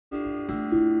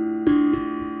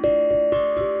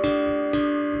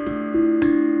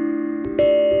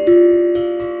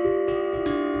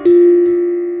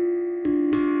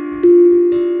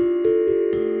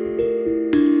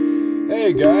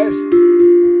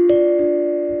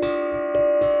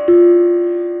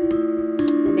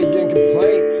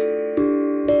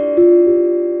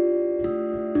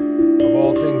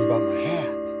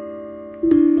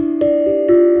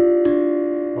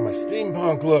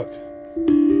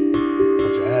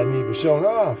Ain't even showing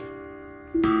off.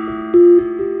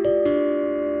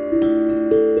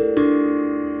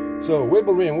 So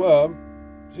Whipplery and Wub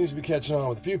seems to be catching on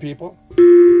with a few people.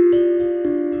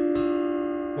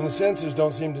 And the censors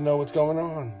don't seem to know what's going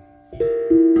on.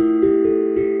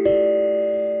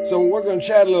 So we're going to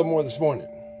chat a little more this morning.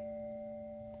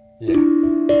 Yeah.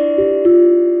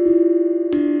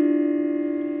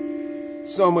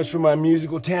 So much for my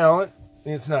musical talent.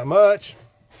 It's not much,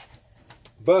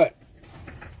 but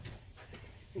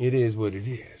it is what it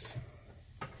is.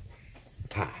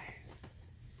 Hi.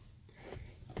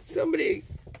 Somebody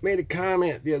made a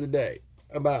comment the other day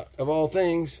about, of all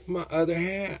things, my other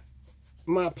hat.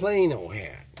 My plain old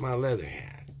hat. My leather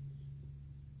hat.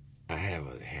 I have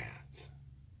other hats.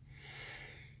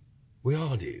 We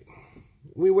all do.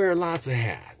 We wear lots of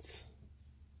hats.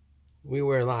 We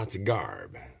wear lots of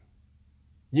garb.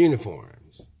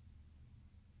 Uniforms.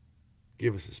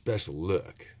 Give us a special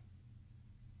look.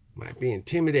 Might be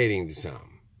intimidating to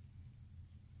some.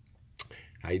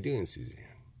 How you doing, Suzanne?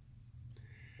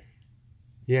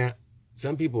 Yeah,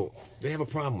 some people, they have a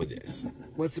problem with this.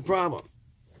 What's the problem?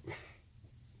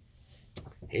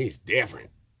 He's different.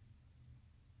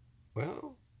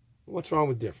 Well, what's wrong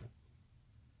with different?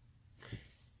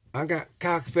 I got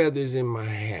cock feathers in my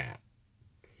hat.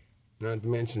 Not to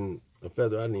mention a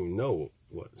feather I didn't even know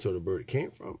what sort of bird it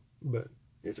came from, but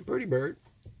it's a pretty bird.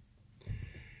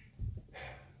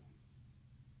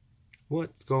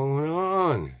 What's going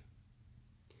on?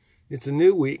 It's a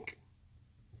new week.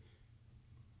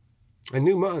 A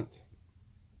new month.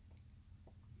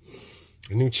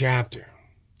 A new chapter.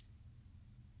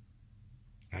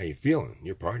 How you feeling?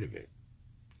 You're part of it.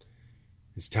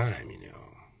 It's time, you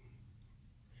know.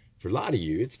 For a lot of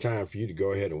you, it's time for you to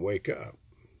go ahead and wake up.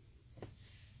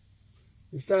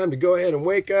 It's time to go ahead and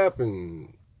wake up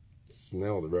and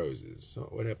smell the roses. So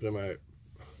what happened to my...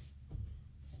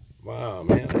 Wow,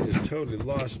 man, I just totally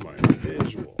lost my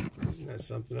visual. Isn't that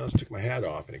something else? Took my hat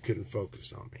off and it couldn't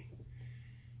focus on me.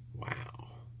 Wow.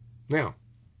 Now,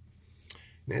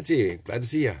 Nancy, glad to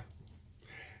see you.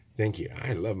 Thank you.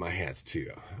 I love my hats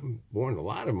too. I've worn a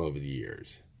lot of them over the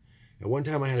years. At one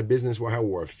time I had a business where I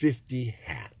wore 50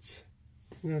 hats.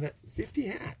 You know that? 50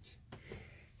 hats.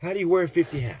 How do you wear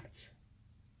 50 hats?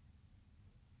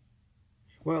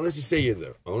 Well, let's just say you're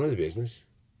the owner of the business.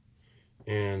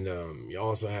 And you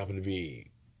also happen to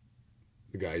be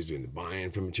the guy who's doing the buying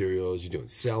for materials. You're doing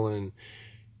selling.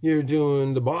 You're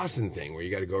doing the bossing thing where you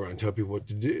got to go around and tell people what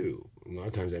to do. A lot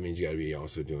of times that means you got to be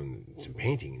also doing some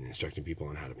painting and instructing people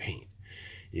on how to paint.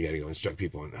 You got to go instruct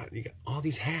people on how to, you got all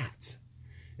these hats.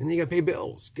 And then you got to pay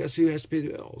bills. Guess who has to pay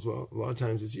the bills? Well, a lot of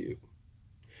times it's you.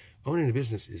 Owning a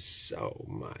business is so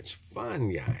much fun,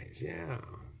 guys. Yeah.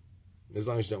 As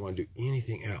long as you don't want to do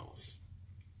anything else.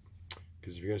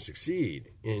 Because if you're going to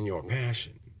succeed in your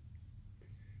passion,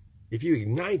 if you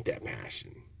ignite that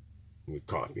passion with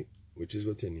coffee, which is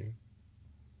what's in here.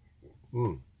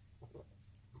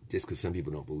 Just because some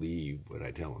people don't believe what I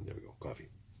tell them. There we go, coffee.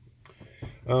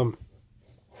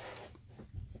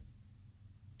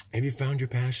 Have you found your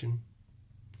passion?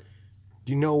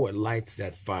 Do you know what lights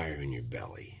that fire in your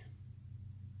belly?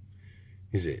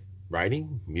 Is it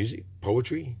writing, music,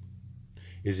 poetry?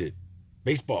 Is it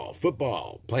baseball,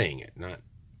 football, playing it, not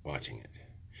watching it?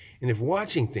 And if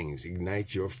watching things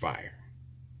ignites your fire,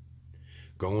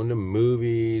 going to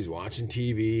movies, watching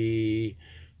TV,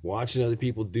 watching other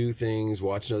people do things,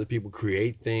 watching other people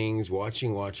create things,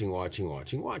 watching.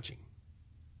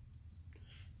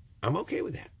 I'm okay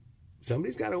with that.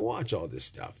 Somebody's got to watch all this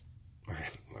stuff.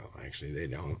 Well, actually, they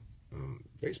don't.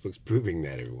 Facebook's proving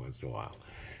that every once in a while.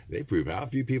 They prove how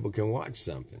few people can watch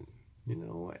something. You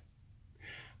know what?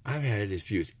 I've had it as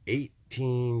few as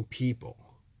 18 people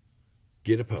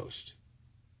get a post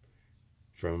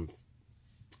from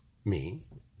me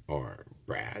or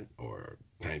Brad or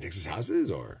Tiny Texas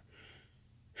Houses or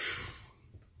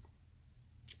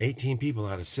 18 people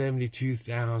out of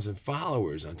 72,000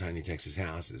 followers on Tiny Texas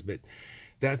Houses. But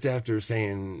that's after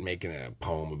making a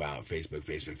poem about Facebook.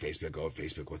 Oh,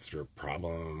 Facebook, what's their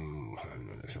problem?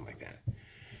 Something like that.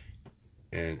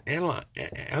 And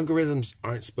algorithms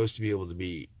aren't supposed to be able to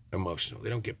be emotional. They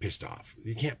don't get pissed off.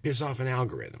 You can't piss off an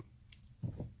algorithm,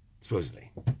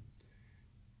 supposedly.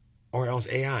 Or else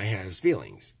AI has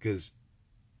feelings, because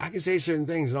I can say certain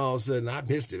things and all of a sudden I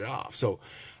pissed it off. So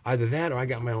either that or I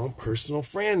got my own personal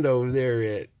friend over there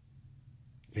at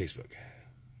Facebook.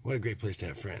 What a great place to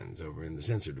have friends over in the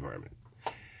censor department.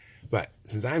 But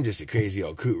since I'm just a crazy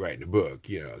old coot writing a book,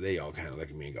 you know, they all kind of look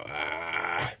at me and go,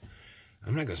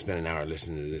 I'm not going to spend an hour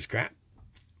listening to this crap.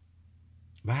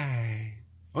 Bye.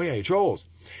 Oh yeah, your trolls.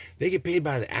 They get paid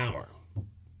by the hour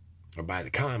or by the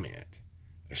comment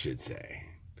I should say.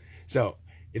 So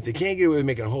if they can't get away with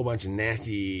making a whole bunch of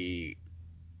nasty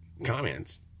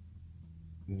comments,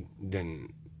 then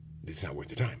it's not worth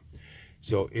their time.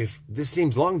 So if this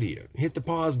seems long to you, hit the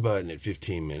pause button at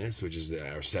 15 minutes, which is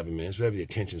or 7 minutes, whatever the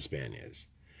attention span is.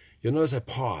 You'll notice I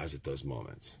pause at those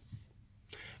moments.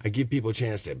 I give people a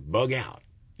chance to bug out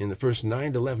in the first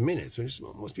 9 to 11 minutes, which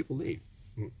most people leave,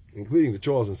 including the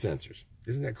trolls and censors.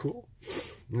 Isn't that cool?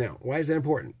 Now, why is that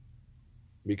important?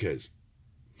 Because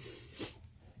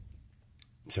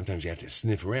sometimes you have to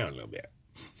sniff around a little bit.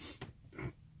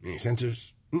 Any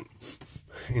censors?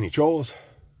 Any trolls?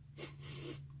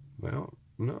 Well,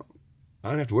 no. I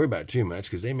don't have to worry about it too much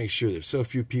because they make sure that so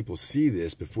few people see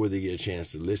this before they get a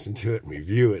chance to listen to it and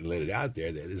review it and let it out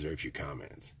there that there's very few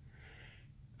comments.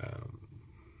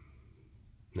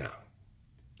 Now,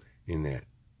 in that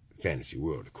fantasy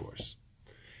world, of course.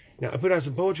 Now, I put out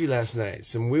some poetry last night,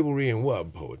 some wibblery and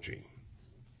wub poetry.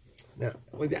 Now,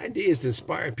 well, the idea is to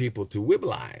inspire people to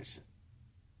wibbleize.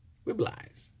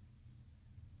 Wibbleize.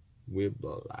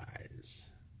 Wibbleize.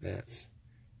 That's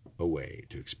a way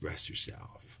to express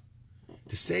yourself.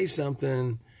 To say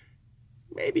something,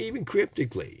 maybe even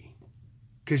cryptically,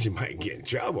 because you might get in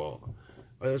trouble,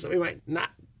 or somebody might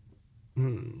not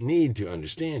need to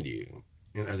understand you,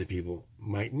 and other people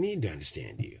might need to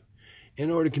understand you. In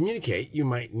order to communicate, you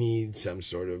might need some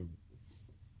sort of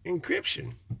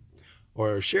encryption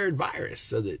or a shared virus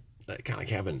so that, kind of like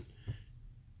having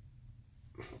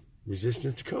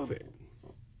resistance to COVID.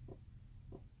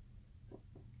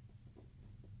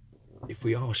 If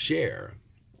we all share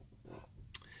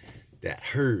that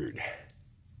herd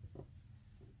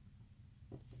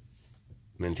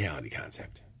mentality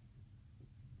concept,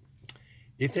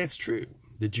 if that's true,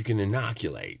 that you can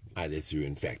inoculate either through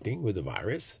infecting with the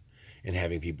virus and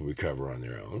having people recover on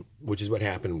their own, which is what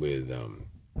happened with,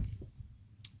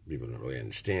 people don't really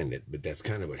understand it, but that's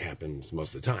kind of what happens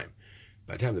most of the time.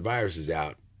 By the time the virus is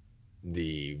out,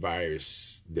 the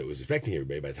virus that was affecting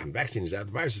everybody, by the time the vaccine is out,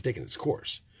 the virus has taken its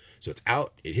course. So it's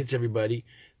out, it hits everybody,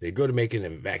 they go to making a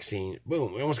vaccine,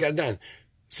 boom, we almost got it done.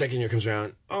 Second year comes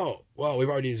around, oh, well, we've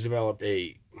already developed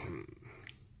a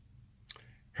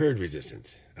herd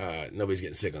resistance. Nobody's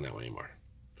getting sick on that one anymore.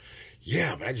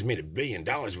 Yeah, but I just made $1 billion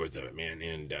worth of it, man,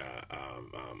 and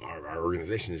our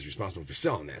organization is responsible for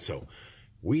selling that. So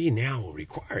we now will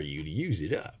require you to use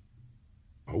it up,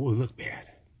 or we'll look bad.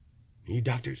 And you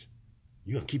doctors,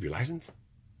 you gonna keep your license?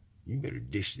 You better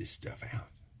dish this stuff out.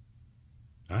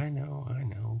 I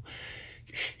know.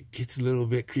 It gets a little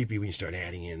bit creepy when you start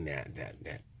adding in that.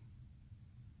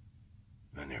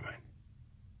 Oh, never mind.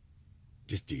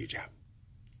 Just do your job.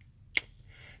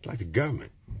 It's like the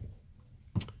government.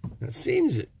 Now, it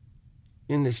seems that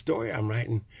in this story I'm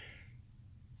writing,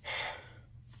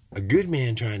 a good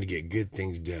man trying to get good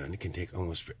things done, it can take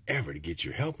almost forever to get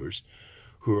your helpers,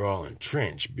 who are all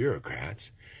entrenched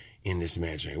bureaucrats in this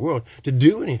imaginary world, to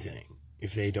do anything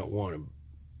if they don't want to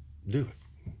do it.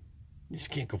 You just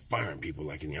can't go firing people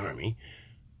like in the army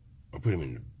or put them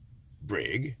in the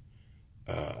brig.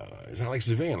 It's not like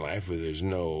civilian life where there's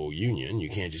no union. You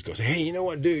can't just go say, hey, you know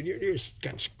what, dude, you're just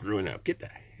kind of screwing up. Get the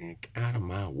heck out of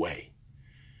my way.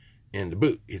 And the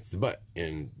boot hits the butt,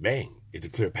 and bang, it's a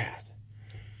clear path.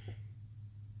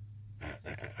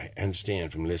 I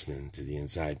understand from listening to the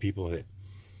inside people that,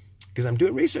 because I'm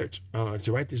doing research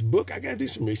to write this book, I got to do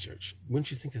some research.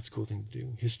 Wouldn't you think that's a cool thing to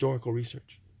do? Historical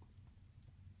research.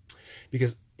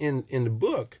 Because in the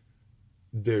book,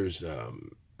 there's a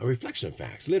reflection of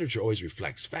facts. Literature always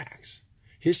reflects facts.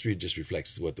 History just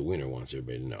reflects what the winner wants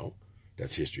everybody to know.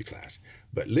 That's history class.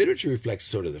 But literature reflects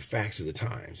sort of the facts of the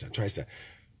times and tries to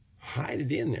hide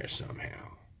it in there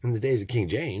somehow. In the days of King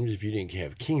James, if you didn't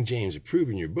have King James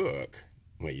approving your book,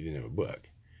 well, you didn't have a book.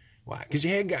 Why? Because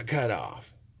your head got cut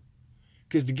off.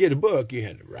 Because to get a book, you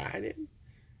had to write it.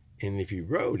 And if you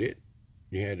wrote it,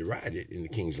 you had to write it in the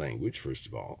king's language, first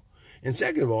of all. And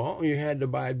second of all, you had to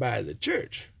abide by the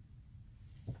church.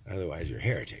 Otherwise, you're a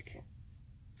heretic.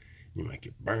 You might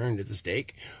get burned at the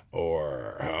stake,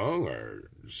 or hung, or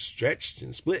stretched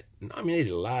and split. I mean, they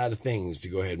did a lot of things to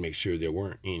go ahead and make sure there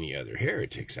weren't any other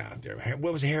heretics out there.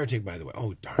 What was a heretic, by the way?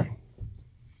 Oh, darn.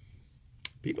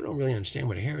 People don't really understand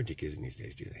what a heretic is in these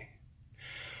days, do they?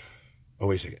 Oh,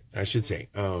 wait a second. I should say,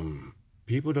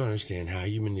 people don't understand how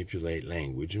you manipulate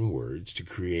language and words to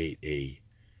create a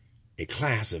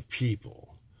class of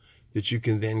people that you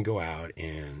can then go out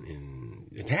and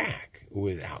attack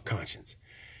without conscience.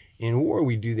 In war,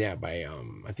 we do that by,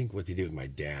 I think what they did with my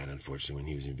dad, unfortunately, when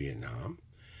he was in Vietnam,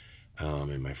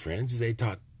 and my friends, is they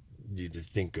taught you to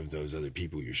think of those other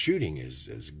people you're shooting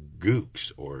as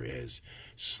gooks or as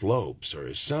slopes or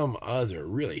as some other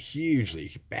really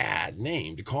hugely bad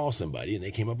name to call somebody, and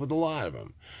they came up with a lot of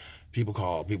them. People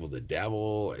call people the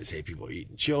devil. They say people are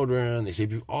eating children. They say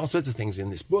people, all sorts of things in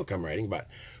this book I'm writing about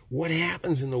what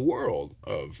happens in the world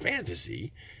of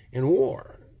fantasy and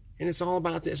war. And it's all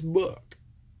about this book,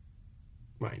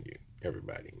 mind you,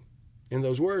 everybody. And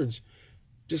those words,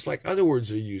 just like other words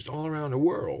that are used all around the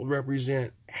world,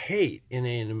 represent hate in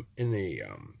a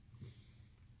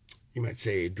you might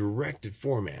say, a directed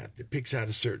format that picks out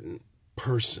a certain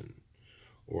person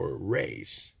or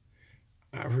race.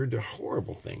 I've heard the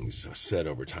horrible things said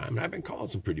over time, and I've been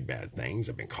called some pretty bad things.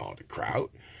 I've been called a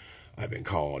kraut. I've been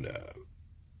called,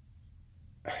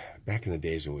 back in the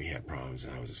days when we had problems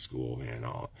and I was at school, man,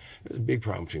 there was a big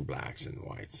problem between blacks and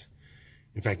whites.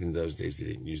 In fact, in those days, they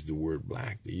didn't use the word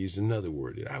black. They used another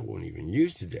word that I won't even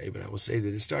use today, but I will say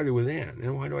that it started with N.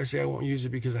 And why do I say I won't use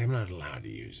it? Because I'm not allowed to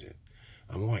use it.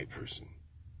 I'm a white person.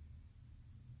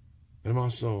 But I'm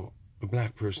also a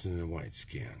black person in a white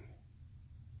skin.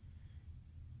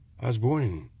 I was born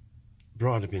and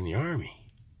brought up in the Army.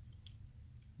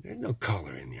 There's no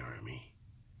color in the Army.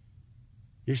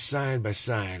 You're side by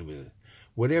side with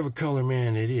whatever color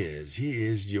man it is. He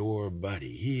is your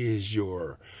buddy. He is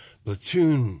your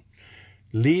platoon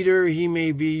leader. He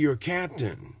may be your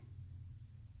captain.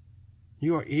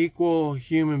 You are equal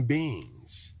human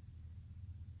beings.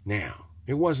 Now,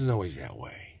 it wasn't always that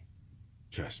way.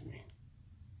 Trust me.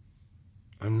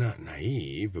 I'm not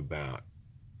naive about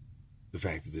the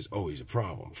fact that there's always a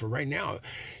problem. For right now,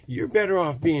 you're better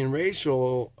off being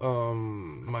racial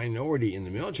minority in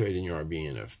the military than you are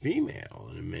being a female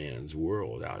in a man's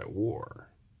world out at war.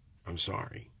 I'm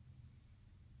sorry.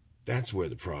 That's where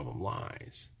the problem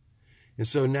lies. And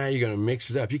so now you're going to mix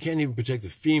it up. You can't even protect the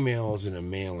females in a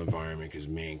male environment because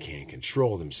men can't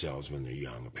control themselves when they're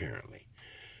young, apparently.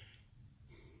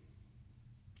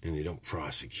 And they don't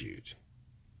prosecute.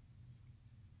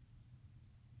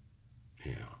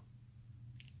 Yeah.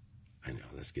 I know,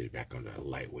 let's get it back on a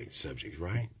lightweight subject,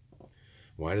 right?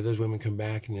 Why do those women come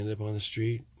back and end up on the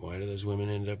street? Why do those women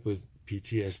end up with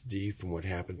PTSD from what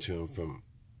happened to them from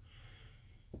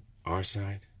our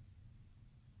side?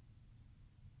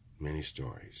 Many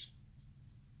stories.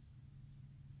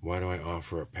 Why do I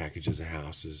offer up packages of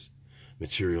houses,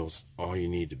 materials, all you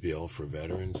need to build for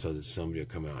veterans so that somebody will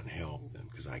come out and help them?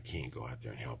 Because I can't go out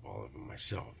there and help all of them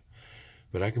myself.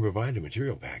 But I can provide a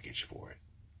material package for it.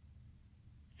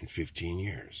 In 15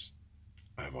 years,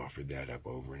 I've offered that up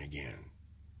over and again.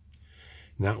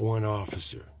 Not one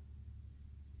officer,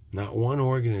 not one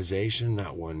organization,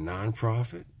 not one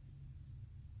nonprofit,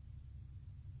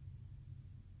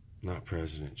 not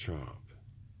President Trump,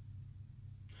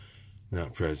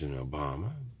 not President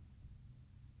Obama,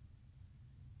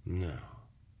 no,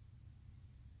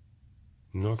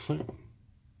 nor Clinton.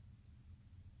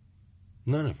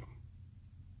 None of them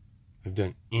have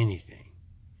done anything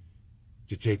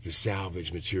to take the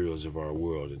salvage materials of our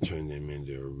world and turn them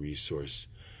into a resource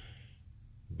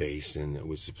basin that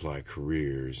would supply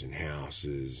careers and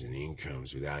houses and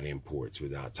incomes without imports,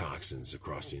 without toxins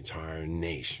across the entire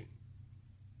nation.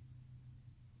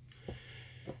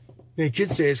 Now,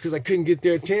 kids say it's because I couldn't get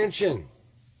their attention.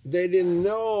 They didn't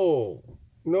know.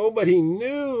 Nobody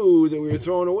knew that we were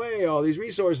throwing away all these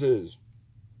resources.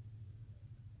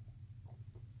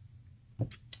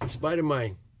 In spite of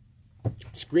my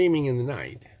screaming in the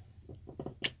night,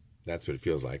 that's what it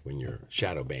feels like when you're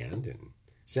shadow banned and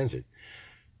censored.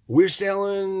 We're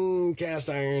selling cast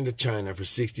iron to China for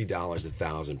 $60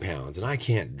 1,000 pounds, and I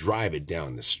can't drive it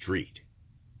down the street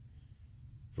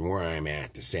from where I'm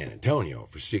at to San Antonio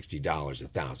for $60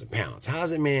 1,000 pounds. How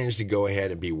does it manage to go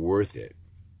ahead and be worth it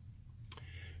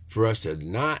for us to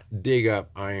not dig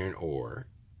up iron ore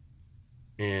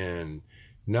and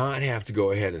not have to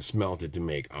go ahead and smelt it to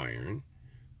make iron?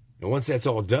 And once that's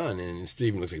all done, and it still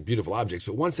even looks like beautiful objects,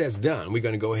 but once that's done, we're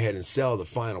going to go ahead and sell the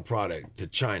final product to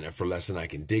China for less than I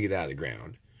can dig it out of the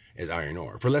ground as iron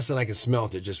ore, for less than I can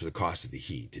smelt it just for the cost of the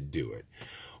heat to do it,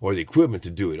 or the equipment to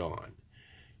do it on.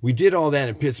 We did all that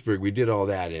in Pittsburgh. We did all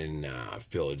that in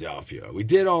Philadelphia. We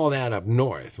did all that up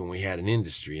north when we had an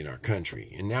industry in our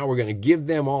country. And now we're going to give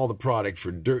them all the product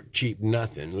for dirt cheap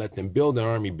nothing, let them build an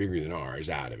army bigger than ours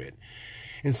out of it,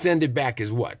 and send it back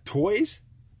as what? Toys?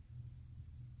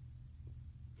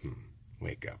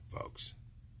 Wake up, folks.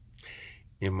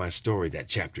 In my story, that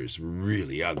chapter is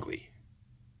really ugly.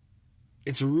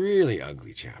 It's a really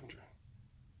ugly chapter.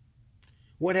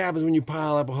 What happens when you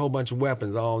pile up a whole bunch of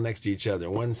weapons all next to each other?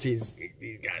 One sees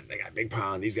these guys, they got a big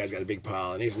pile, and these guys got a big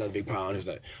pile, and here's another big pile, and here's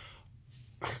another.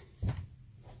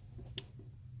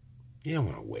 You don't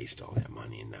want to waste all that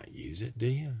money and not use it, do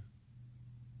you?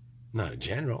 Not a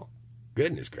general.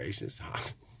 Goodness gracious.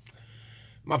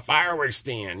 My fireworks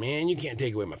stand, man. You can't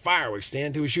take away my fireworks stand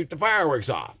until we shoot the fireworks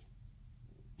off.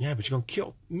 Yeah, but you're going to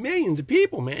kill millions of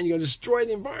people, man. You're going to destroy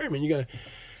the environment.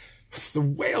 The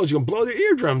whales, you're going to blow their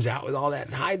eardrums out with all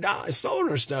that high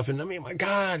solar stuff. And I mean, my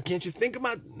God, can't you think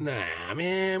about, nah,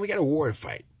 man, we got a war to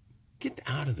fight. Get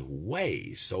out of the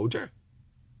way, soldier.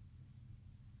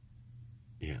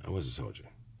 Yeah, I was a soldier.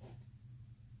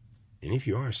 And if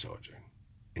you are a soldier,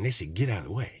 and they say get out of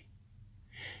the way,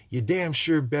 you damn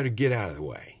sure better get out of the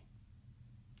way.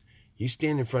 You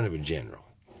stand in front of a general,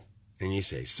 and you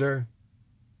say, sir,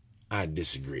 I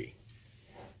disagree.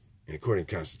 And according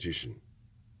to the Constitution,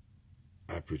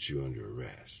 I put you under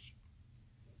arrest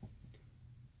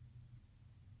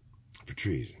for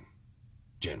treason,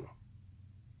 general.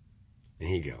 And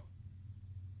he'd go,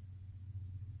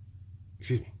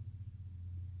 excuse me,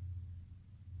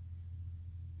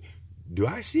 do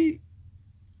I see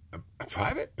a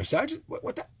private or sergeant?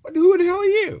 Who the hell are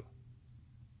you?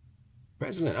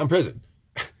 President. I'm president.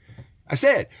 I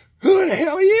said, who the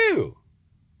hell are you?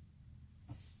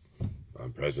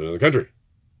 I'm president of the country.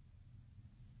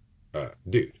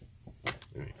 Dude,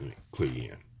 let me clue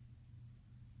you in.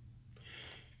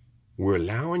 We're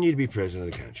allowing you to be president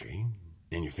of the country,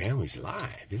 and your family's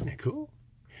alive. Isn't that cool?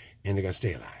 And they're going to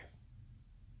stay alive.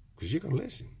 Because you're going to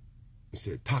listen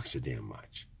instead of talk so damn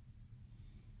much.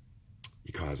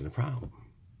 You're causing a problem.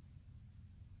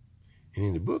 And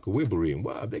in the book of Wibblery and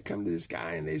Wub, they come to this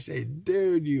guy and they say,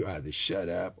 dude, you either shut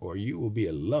up or you will be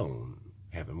alone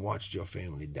having watched your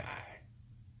family die.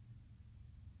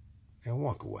 And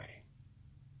walk away.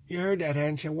 You heard that,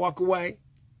 hadn't you? Walk away.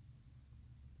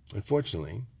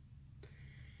 Unfortunately,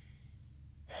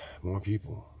 more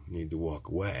people need to walk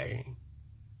away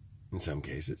in some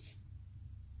cases,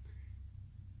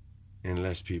 and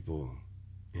less people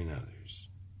in others.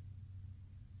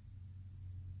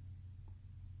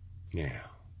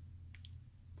 Now,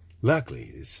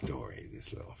 luckily, this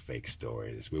little fake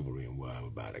story, this Wibblery and Wub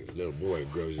about a little boy who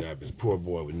grows up, this poor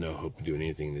boy with no hope of doing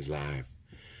anything in his life,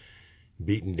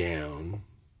 beaten down,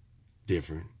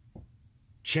 different,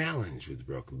 challenged with a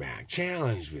broken back,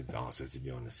 challenged with all sorts of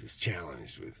illnesses,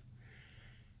 challenged with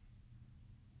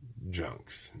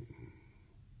drunks, and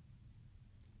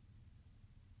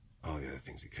all the other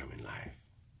things that come in life.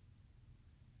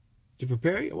 To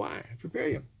prepare you? Why? Prepare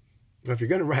you. Well, if you're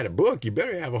going to write a book, you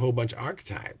better have a whole bunch of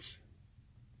archetypes.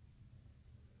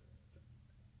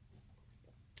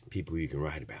 People you can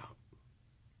write about.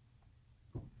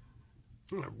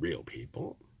 Not real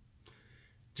people.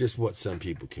 Just what some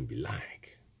people can be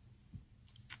like.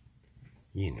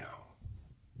 You know,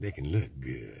 they can look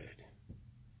good.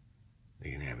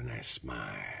 They can have a nice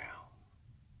smile.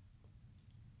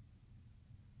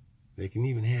 They can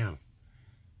even have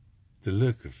the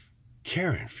look of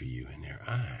caring for you in their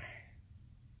eye.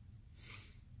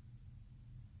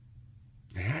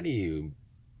 Now, how do you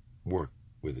work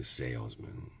with a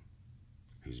salesman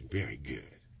who's very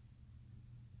good?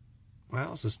 I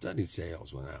also studied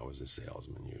sales when I was a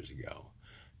salesman years ago.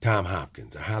 Tom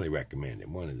Hopkins, I highly recommend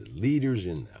him. One of the leaders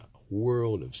in the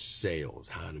world of sales,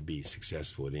 how to be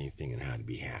successful at anything and how to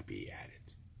be happy at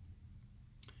it.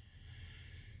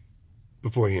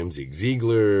 Before him, Zig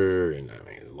Ziglar, and I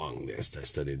mean, a long list. I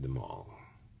studied them all.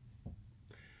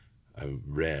 I've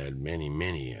read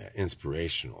many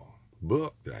inspirational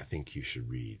book that I think you should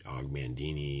read. Og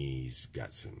Mandini's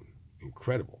got some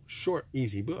incredible, short,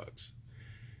 easy books.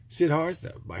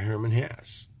 Siddhartha by Herman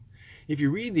Hesse. If you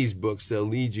read these books, they'll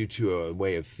lead you to a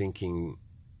way of thinking,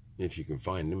 if you can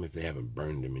find them, if they haven't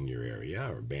burned them in your area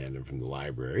or banned them from the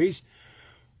libraries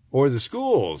or the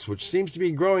schools, which seems to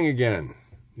be growing again.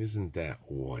 Isn't that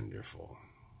wonderful?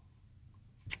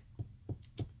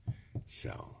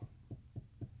 So,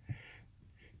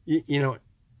 you know,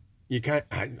 you can't,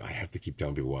 I have to keep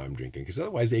telling people why I'm drinking, because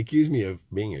otherwise they accuse me of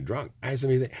being a drunk. I had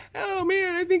somebody think, oh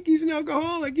man, I think he's an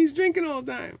alcoholic. He's drinking all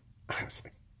the time. I was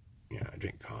like, yeah, I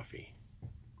drink coffee.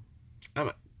 I'm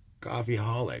a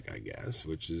coffeeholic, I guess,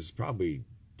 which is probably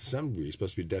to some degree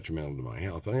supposed to be detrimental to my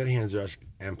health. On the other hand, there's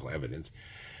ample evidence.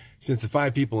 Since the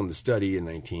 5 people in the study in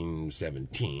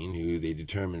 1917, who they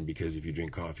determined because if you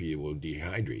drink coffee, it will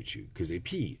dehydrate you, because they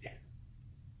peed.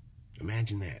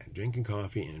 Imagine that, drinking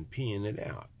coffee and peeing it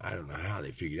out. I don't know how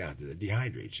they figured out that it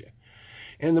dehydrates you.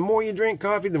 And the more you drink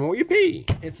coffee, the more you pee.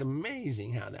 It's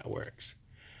amazing how that works.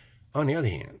 On the other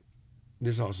hand,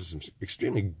 there's also some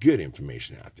extremely good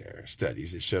information out there.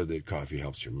 Studies that show that coffee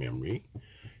helps your memory,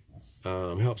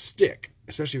 helps stick,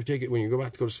 especially if you take it when you go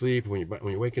about to go to sleep, when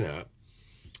you're waking up.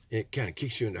 it kind of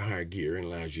kicks you into higher gear and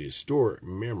allows you to store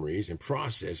memories and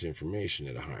process information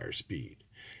at a higher speed.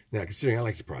 Now, considering I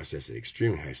like to process at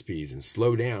extremely high speeds and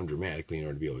slow down dramatically in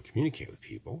order to be able to communicate with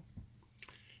people,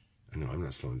 I know I'm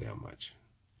not slowing down much.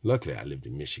 Luckily, I lived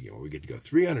in Michigan where we get to go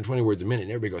 320 words a minute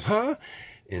and everybody goes, huh?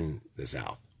 In the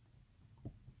South,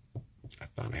 I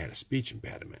thought I had a speech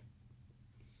impediment.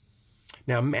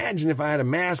 Now, imagine if I had a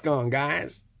mask on,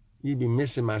 guys. You'd be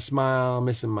missing my smile,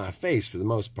 missing my face for the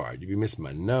most part. You'd be missing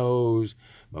my nose,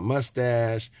 my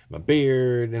mustache, my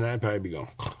beard, and I'd probably be going,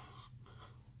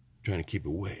 trying to keep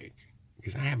awake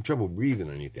because I have trouble breathing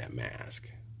underneath that mask.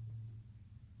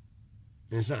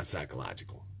 And it's not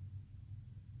psychological.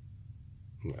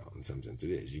 Well, in some sense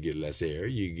it is. You get less air,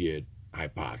 you get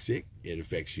hypoxic, it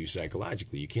affects you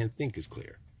psychologically. You can't think as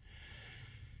clear.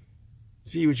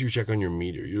 See what you check on your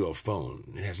meter, your little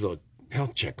phone. It has a little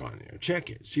health check on there. Check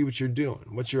it. See what you're doing.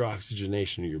 What's your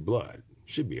oxygenation of your blood?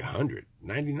 Should be 100,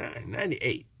 99,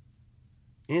 98.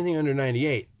 Anything under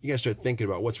 98, you got to start thinking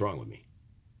about what's wrong with me.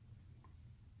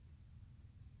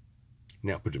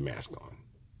 Now put your mask on.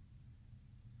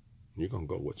 You're going to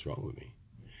go, what's wrong with me?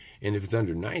 And if it's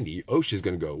under 90, OSHA's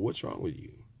going to go, what's wrong with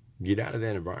you? Get out of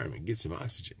that environment. Get some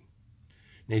oxygen.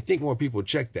 Now, you think more people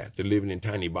check that. They're living in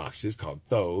tiny boxes called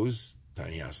those,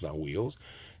 tiny houses on wheels,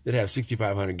 that have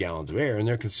 6,500 gallons of air, and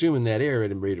they're consuming that air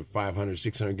at a rate of 500,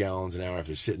 600 gallons an hour if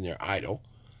they're sitting there idle.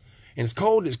 And it's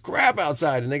cold as crap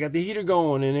outside, and they got the heater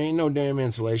going, and there ain't no damn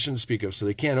insulation to speak of, so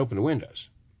they can't open the windows.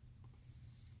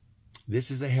 This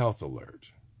is a health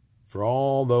alert for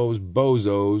all those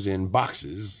bozos in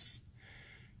boxes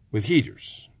with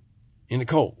heaters in the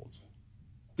cold,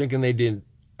 thinking they did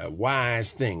a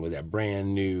wise thing with that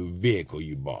brand new vehicle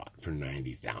you bought for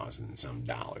 $90,000 and some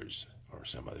dollars or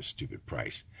some other stupid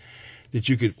price that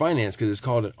you could finance because it's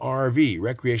called an RV,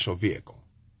 recreational vehicle.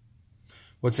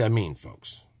 What's that mean,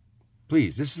 folks?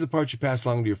 Please, this is the part you pass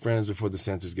along to your friends before the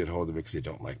censors get hold of it because they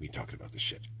don't like me talking about this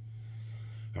shit.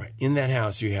 All right, in that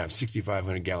house, you have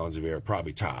 6,500 gallons of air,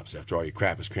 probably tops, after all your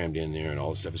crap is crammed in there and all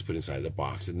the stuff is put inside the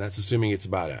box. And that's assuming it's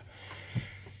about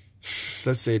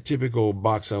let's say a typical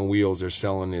box on wheels they're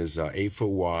selling is 8 foot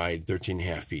wide,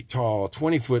 13.5 feet tall,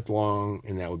 20 foot long,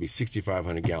 and that would be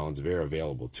 6,500 gallons of air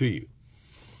available to you.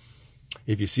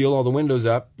 If you seal all the windows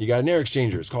up, you got an air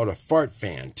exchanger. It's called a fart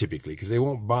fan, typically, because they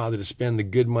won't bother to spend the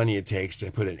good money it takes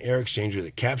to put an air exchanger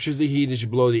that captures the heat as you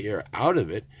blow the air out of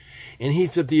it and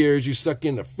heats up the air as you suck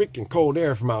in the freaking cold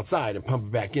air from outside and pump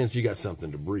it back in so you got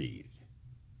something to breathe.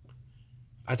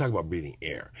 I talk about breathing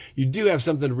air. You do have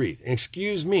something to breathe. And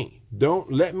excuse me,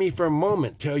 don't let me for a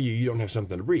moment tell you you don't have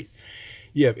something to breathe.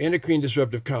 You have endocrine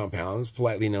disruptive compounds,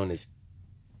 politely known as,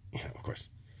 of course,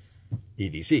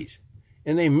 EDCs.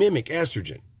 And they mimic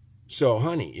estrogen. So,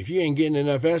 honey, if you ain't getting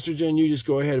enough estrogen, you just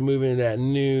go ahead and move into that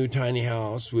new tiny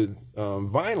house with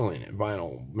vinyl in it.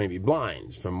 Vinyl, maybe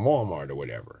blinds from Walmart or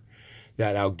whatever.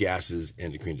 That outgasses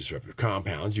endocrine disruptive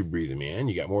compounds. You breathe them in,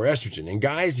 you got more estrogen. And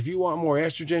guys, if you want more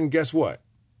estrogen, guess what?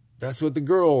 That's what the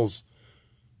girls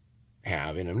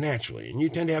have in them naturally. And you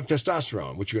tend to have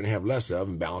testosterone, which you're going to have less of,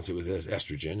 and balance it with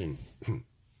estrogen and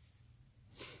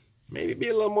maybe be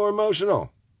a little more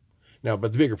emotional. Now,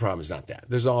 but the bigger problem is not that.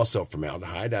 There's also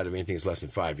formaldehyde out of anything that's less than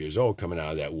 5 years old coming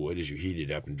out of that wood as you heat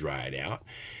it up and dry it out.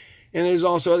 And there's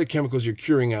also other chemicals you're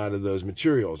curing out of those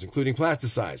materials, including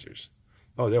plasticizers.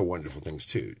 Oh, they're wonderful things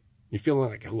too. You feeling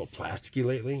like a little plasticky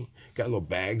lately? Got little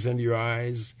bags under your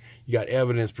eyes? You got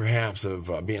evidence perhaps of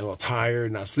being a little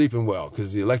tired, not sleeping well,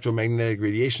 because the electromagnetic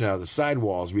radiation out of the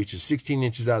sidewalls reaches 16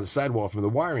 inches out of the sidewall from the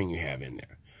wiring you have in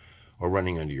there, or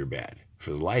running under your bed for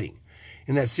the lighting.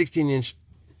 And that 16-inch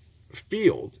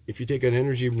field, if you take an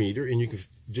energy meter and you can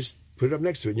just put it up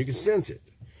next to it and you can sense it.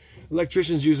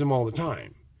 Electricians use them all the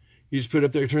time. You just put it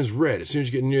up there, it turns red as soon as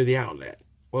you get near the outlet.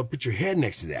 Well, put your head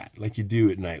next to that, like you do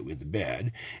at night with the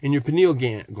bed, and your pineal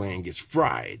gland gets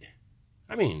fried.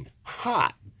 I mean,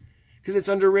 hot. Because it's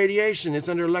under radiation. It's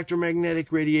under electromagnetic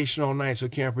radiation all night, so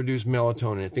it can't produce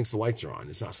melatonin. It thinks the lights are on.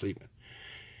 It's not sleeping.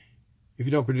 If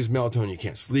you don't produce melatonin, you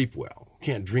can't sleep well,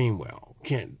 can't dream well,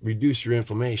 can't reduce your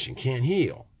inflammation, can't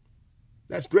heal.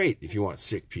 That's great if you want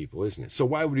sick people, isn't it? So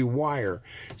why would you wire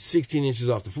 16 inches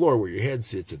off the floor where your head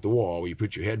sits at the wall where you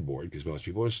put your headboard? Because most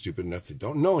people are stupid enough to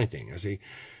don't know anything. I say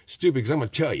stupid because I'm going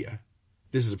to tell you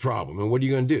this is a problem. And what are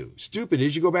you going to do? Stupid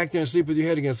is you go back there and sleep with your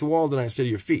head against the wall tonight instead of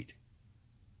your feet.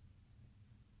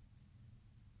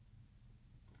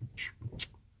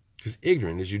 Because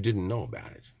ignorant is you didn't know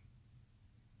about it.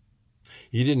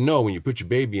 You didn't know when you put your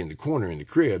baby in the corner in the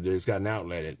crib that it's got an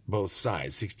outlet at both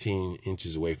sides, 16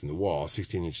 inches away from the wall,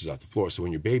 16 inches off the floor. So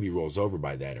when your baby rolls over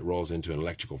by that, it rolls into an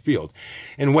electrical field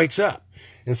and wakes up.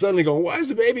 And suddenly going, why is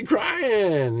the baby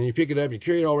crying? And you pick it up, you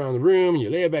carry it all around the room, and you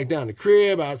lay it back down in the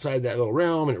crib outside that little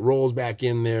realm, and it rolls back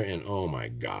in there, and oh my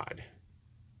God,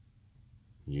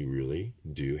 you really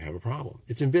do have a problem.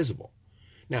 It's invisible.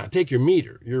 Now, take your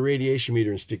meter, your radiation meter,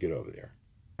 and stick it over there.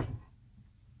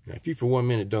 Now, if you for 1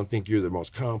 minute don't think you're the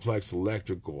most complex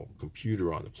electrical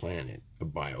computer on the planet, a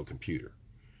biocomputer,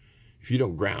 if you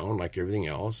don't ground like everything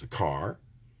else, a car,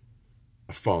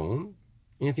 a phone,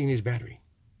 anything needs battery,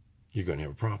 you're going to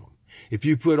have a problem. If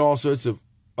you put all sorts of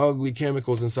ugly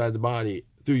chemicals inside the body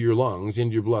through your lungs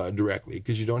into your blood directly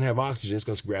because you don't have oxygen, it's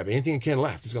going to grab anything it can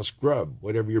left. It's going to scrub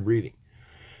whatever you're breathing.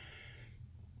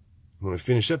 I'm going to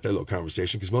finish up that little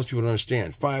conversation because most people don't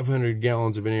understand. 500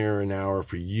 gallons of air an hour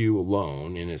for you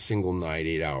alone in a single night,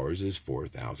 8 hours, is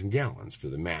 4,000 gallons for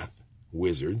the math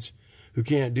wizards who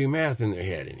can't do math in their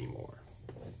head anymore.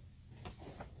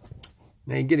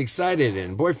 Now you get excited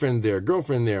and boyfriend there,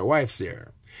 girlfriend there, wife's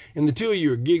there. And the two of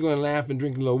you are giggling, laughing,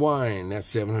 drinking a little wine. That's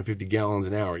 750 gallons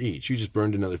an hour each. You just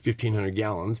burned another 1,500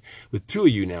 gallons with two of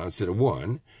you now instead of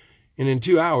one. And in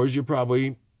 2 hours, you're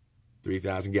probably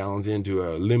 3,000 gallons into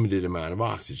a limited amount of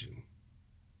oxygen.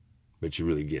 But you're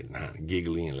really getting kind of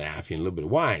giggly and laughing, a little bit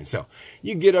of wine. So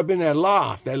you get up in that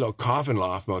loft, that little coffin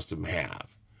loft most of them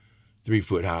have. 3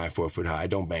 foot high, 4 foot high.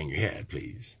 Don't bang your head,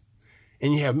 please.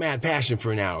 And you have mad passion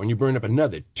for an hour, and you burn up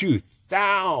another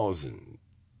 2,000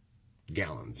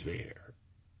 gallons of air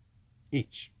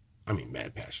each. I mean,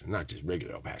 mad passion, not just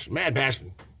regular old passion. Mad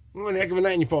passion. One heck of a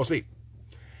night and you fall asleep.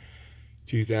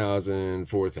 2,000,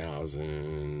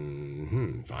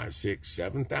 4,000, 5, 6,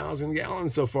 7,000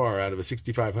 gallons so far out of a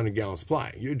 6,500 gallon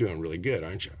supply. You're doing really good,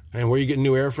 aren't you? And where are you getting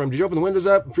new air from? Did you open the windows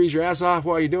up and freeze your ass off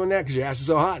while you're doing that because your ass is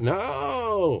so hot?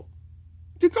 No!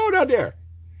 Too cold out there.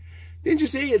 Didn't you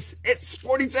see? It's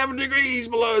 47 degrees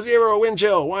below zero wind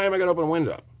chill. Why am I going to open a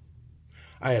window up?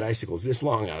 I had icicles this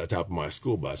long out of the top of my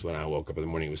school bus when I woke up in the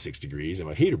morning. It was 6 degrees and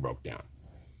my heater broke down.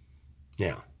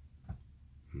 Now,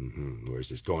 where's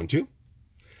this going to?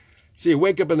 So you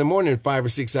wake up in the morning 5 or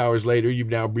 6 hours later, you've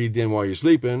now breathed in while you're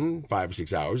sleeping, 5 or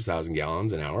 6 hours, 1,000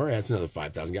 gallons an hour. That's another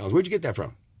 5,000 gallons. Where'd you get that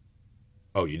from?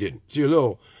 Oh, you didn't. So your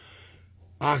little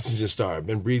oxygen star,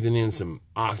 been breathing in some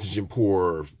oxygen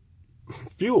poor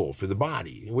fuel for the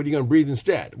body. What are you going to breathe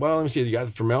instead? Well, let me see. You got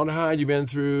the formaldehyde you've been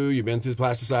through the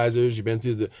plasticizers, you've been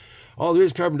through all there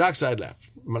is carbon dioxide left.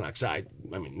 Monoxide,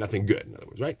 I mean, nothing good, in other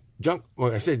words, right? Junk.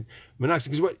 Well, I said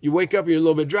monoxide because what? You wake up, you're a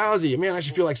little bit drowsy. Man, I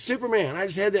should feel like Superman. I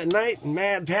just had that night and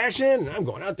mad passion. I'm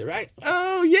going out there, right?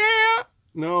 Oh, yeah.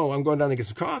 No, I'm going down to get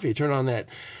some coffee, turn on that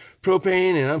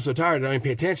propane, and I'm so tired I don't even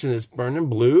pay attention. It's burning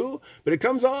blue, but it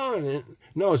comes on. And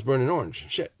no, it's burning orange.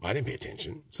 Shit, I didn't pay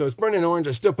attention. So it's burning orange.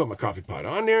 I still put my coffee pot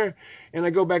on there, and I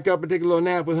go back up and take a little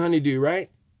nap with honeydew, right?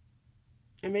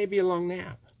 It may be a long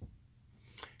nap.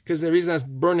 Because the reason that's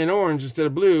burning orange instead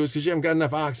of blue is because you haven't got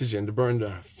enough oxygen to burn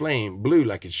the flame blue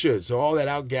like it should. So all that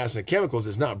outgas and chemicals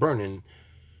is not burning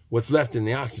what's left in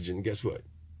the oxygen. Guess what?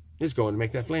 It's going to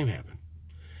make that flame happen.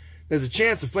 There's a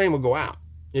chance the flame will go out.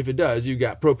 If it does, you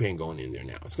got propane going in there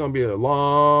now. It's going to be a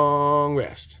long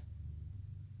rest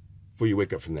before you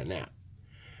wake up from that nap.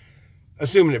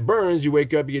 Assuming it burns, you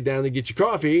wake up, you get down to get your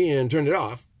coffee and turn it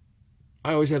off.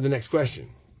 I always have the next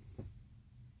question.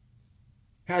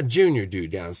 How'd Junior do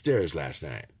downstairs last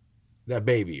night? That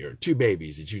baby or two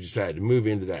babies that you decided to move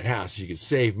into that house so you could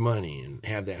save money and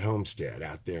have that homestead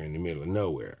out there in the middle of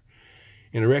nowhere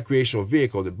in a recreational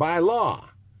vehicle that by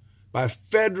law, by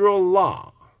federal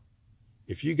law,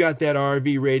 if you got that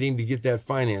RV rating to get that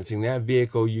financing, that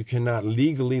vehicle, you cannot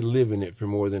legally live in it for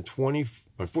more than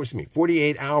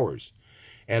 48 hours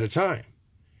at a time.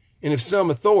 And if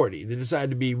some authority that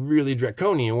decided to be really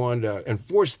draconian wanted to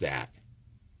enforce that,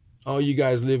 all you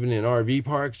guys living in RV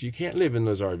parks, you can't live in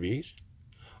those RVs.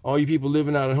 All you people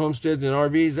living out in homesteads and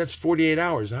RVs, that's 48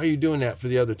 hours. How are you doing that for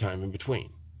the other time in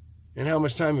between? And how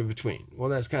much time in between? Well,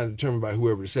 that's kind of determined by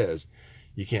whoever says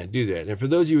you can't do that. And for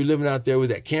those of you who are living out there with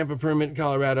that camping permit in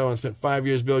Colorado and spent 5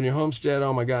 years building your homestead,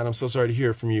 oh my God, I'm so sorry to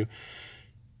hear from you.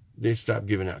 They stopped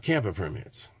giving out camping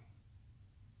permits.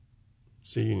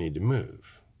 So you need to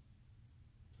move.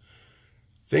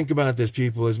 Think about this,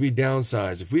 people, as we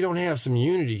downsize. If we don't have some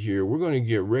unity here, we're going to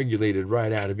get regulated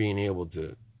right out of being able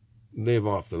to live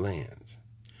off the land,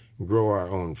 grow our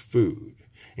own food,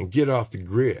 and get off the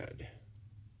grid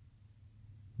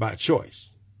by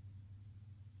choice.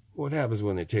 What happens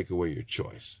when they take away your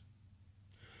choice?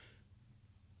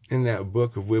 In that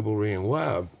book of Wibblery and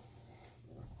Webb,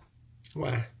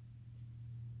 why?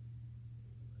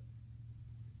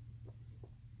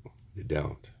 they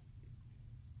don't.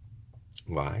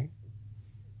 Why?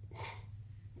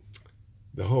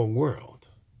 The whole world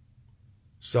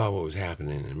saw what was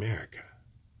happening in America.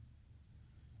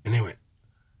 And they went,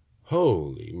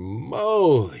 holy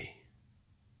moly.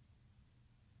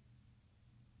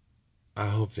 I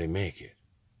hope they make it.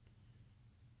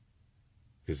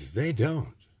 Because if they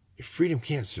don't, if freedom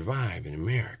can't survive in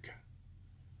America,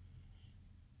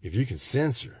 if you can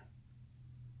censor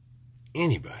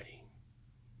anybody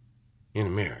in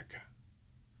America,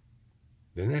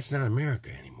 then that's not America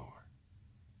anymore.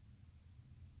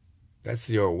 That's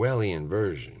the Orwellian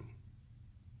version.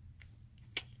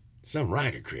 Some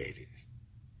writer created it.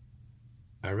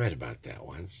 I read about that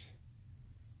once.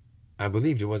 I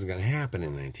believed it wasn't going to happen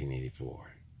in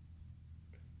 1984.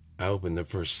 I opened the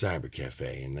first cyber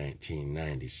cafe in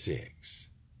 1996.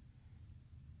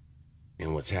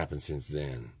 And what's happened since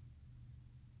then?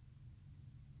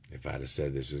 If I'd have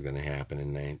said this was going to happen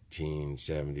in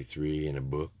 1973 in a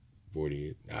book,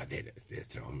 40, they'd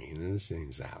throw me in an insane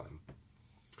asylum.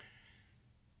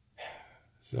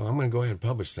 So I'm going to go ahead and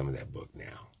publish some of that book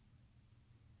now.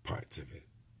 Parts of it.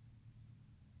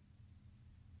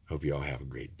 Hope you all have a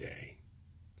great day.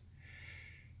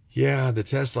 Yeah, the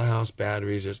Tesla house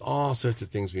batteries, there's all sorts of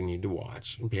things we need to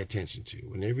watch and pay attention to.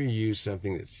 Whenever you use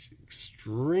something that's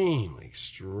extremely,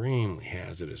 extremely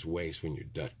hazardous waste when you're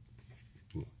done,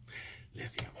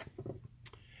 lithium,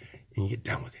 and you get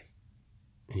done with it,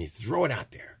 and you throw it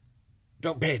out there,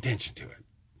 don't pay attention to it.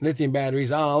 Lithium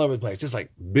batteries all over the place, just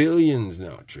like billions,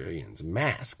 no, trillions of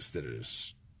masks that are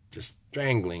just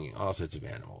strangling all sorts of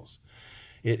animals.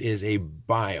 It is a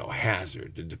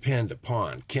biohazard to depend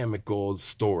upon chemical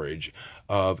storage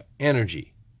of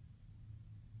energy.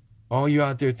 All you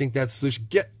out there think that's the solution,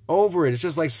 get over it. It's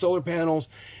just like solar panels,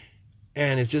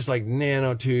 and it's just like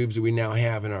nanotubes that we now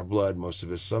have in our blood, most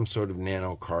of us, some sort of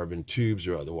nanocarbon tubes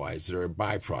or otherwise that are a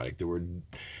byproduct that we're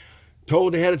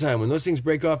told ahead of time. When those things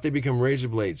break off, they become razor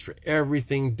blades for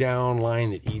everything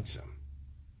downline that eats them.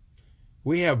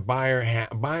 We have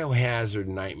biohazard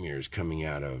nightmares coming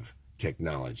out of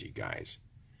technology, guys.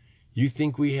 You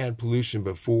think we had pollution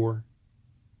before?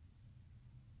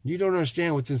 You don't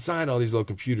understand what's inside all these little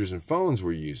computers and phones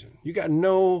we're using. You got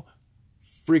no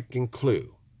freaking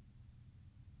clue.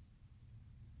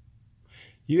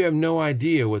 You have no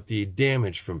idea what the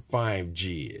damage from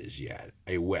 5G is yet.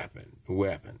 A weapon.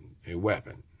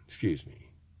 Excuse me.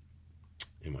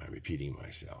 Am I repeating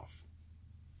myself?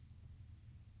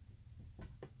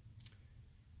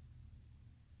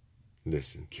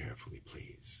 Listen carefully,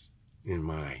 please. In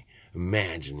my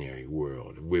imaginary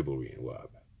world of wibbly and wub.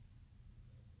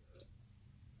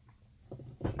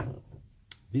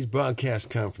 These broadcasts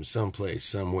come from someplace,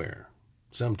 somewhere,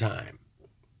 sometime.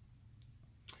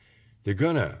 They're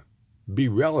going to be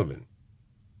relevant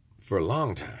for a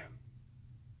long time.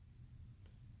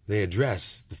 They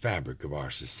address the fabric of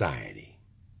our society.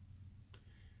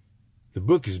 The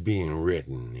book is being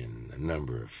written in a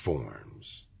number of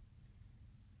forms.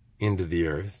 Into the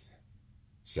Earth,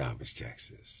 Salvage,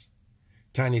 Texas.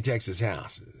 Tiny Texas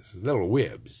houses, little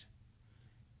wibs.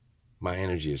 My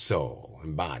energy of soul,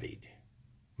 embodied.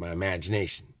 My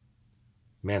imagination,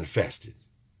 manifested.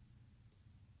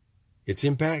 Its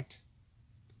impact?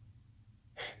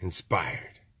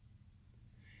 Inspired.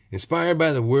 Inspired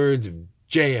by the words of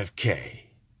JFK,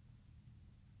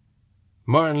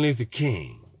 Martin Luther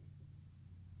King,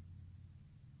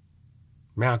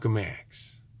 Malcolm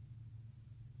X,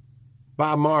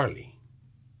 Bob Marley,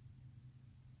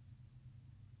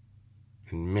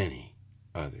 and many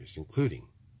others, including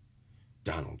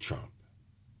Donald Trump.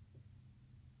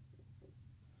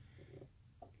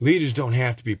 Leaders don't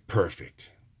have to be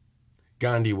perfect.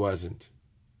 Gandhi wasn't,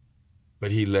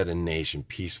 but he led a nation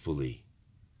peacefully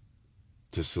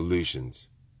to solutions.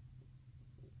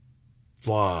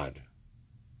 Flawed,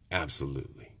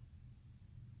 absolutely.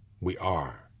 We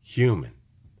are human.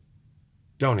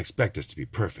 Don't expect us to be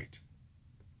perfect.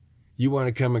 You want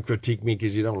to come and critique me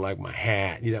because you don't like my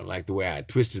hat, you don't like the way I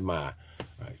twisted my,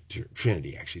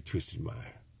 Trinity actually twisted my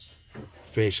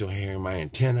facial hair, my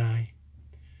antennae.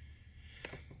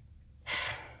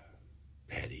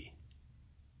 Petty.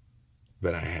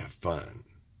 But I have fun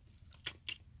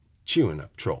chewing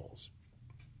up trolls.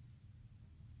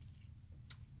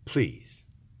 Please,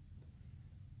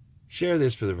 share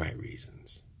this for the right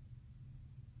reasons.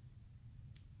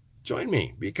 Join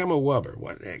me. Become a wubber.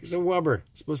 What the heck is a wubber?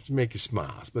 It's supposed to make you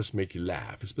smile. It's supposed to make you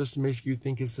laugh. It's supposed to make you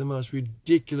think it's the most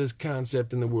ridiculous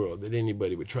concept in the world that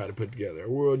anybody would try to put together. A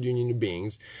world union of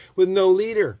beings with no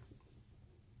leader.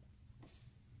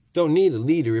 Don't need a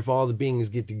leader if all the beings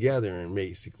get together and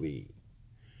basically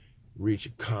reach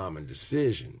a common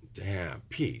decision to have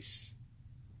peace.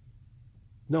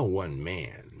 No one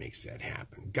man makes that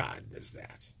happen. God does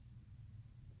that.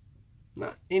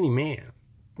 Not any man.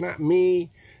 Not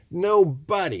me.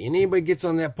 Nobody. And anybody gets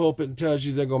on that pulpit and tells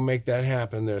you they're going to make that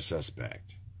happen, they're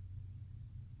suspect.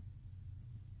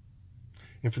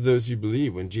 And for those who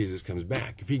believe when Jesus comes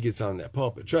back, if he gets on that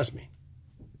pulpit, trust me,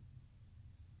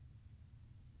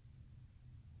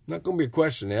 not going to be a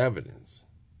question of evidence.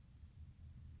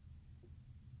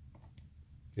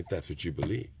 If that's what you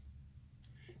believe.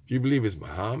 If you believe it's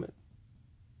Muhammad,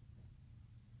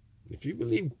 if you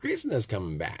believe Krishna's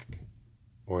coming back,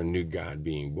 or a new God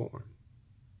being born,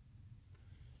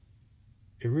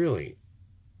 it really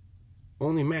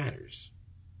only matters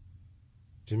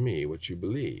to me what you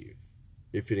believe,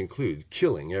 if it includes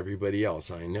killing everybody else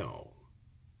I know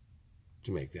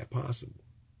to make that possible.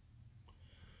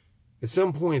 At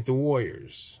some point, the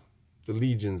warriors, the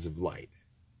legions of light,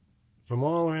 from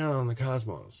all around the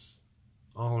cosmos,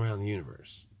 all around the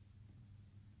universe,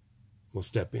 will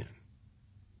step in.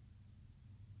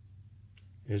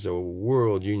 There's a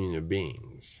world union of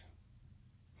beings.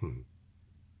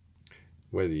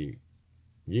 Whether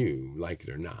you like it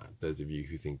or not, those of you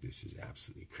who think this is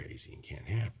absolutely crazy and can't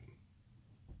happen,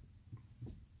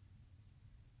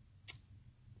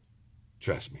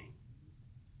 trust me,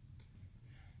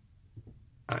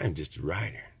 I am just a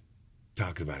writer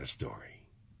talking about a story.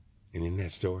 And in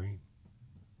that story,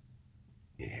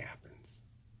 it happens.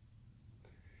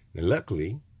 Now,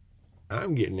 luckily,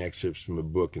 I'm getting excerpts from a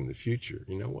book in the future.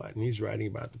 You know what? And he's writing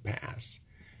about the past.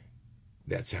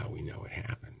 That's how we know it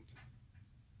happened.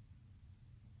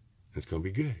 It's going to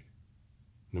be good.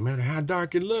 No matter how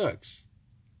dark it looks.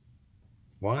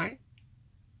 Why?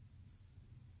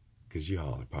 Because you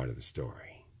all are part of the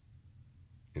story.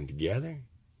 And together,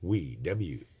 we,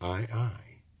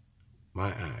 W-I-I,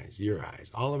 my eyes, your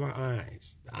eyes, all of our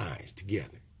eyes, the eyes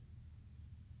together,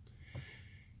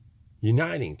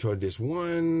 uniting toward this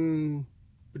one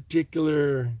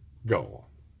particular goal.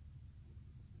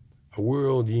 A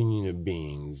world union of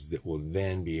beings that will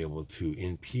then be able to,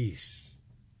 in peace,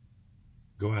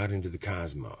 go out into the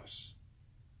cosmos.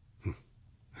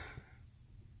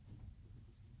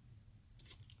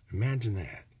 Imagine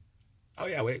that. Oh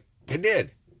yeah, wait, it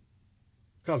did.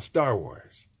 It's called Star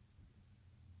Wars.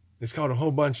 It's called a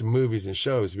whole bunch of movies and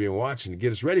shows we've been watching to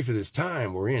get us ready for this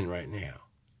time we're in right now.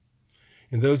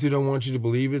 And those who don't want you to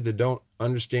believe it, that don't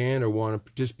understand or want to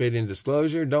participate in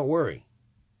disclosure, don't worry.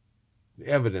 The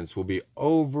evidence will be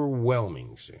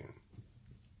overwhelming soon.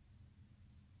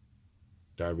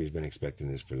 Darby's been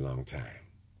expecting this for a long time.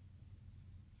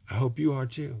 I hope you are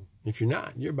too. If you're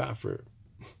not, you're about for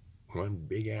one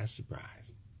big ass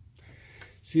surprise.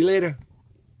 See you later.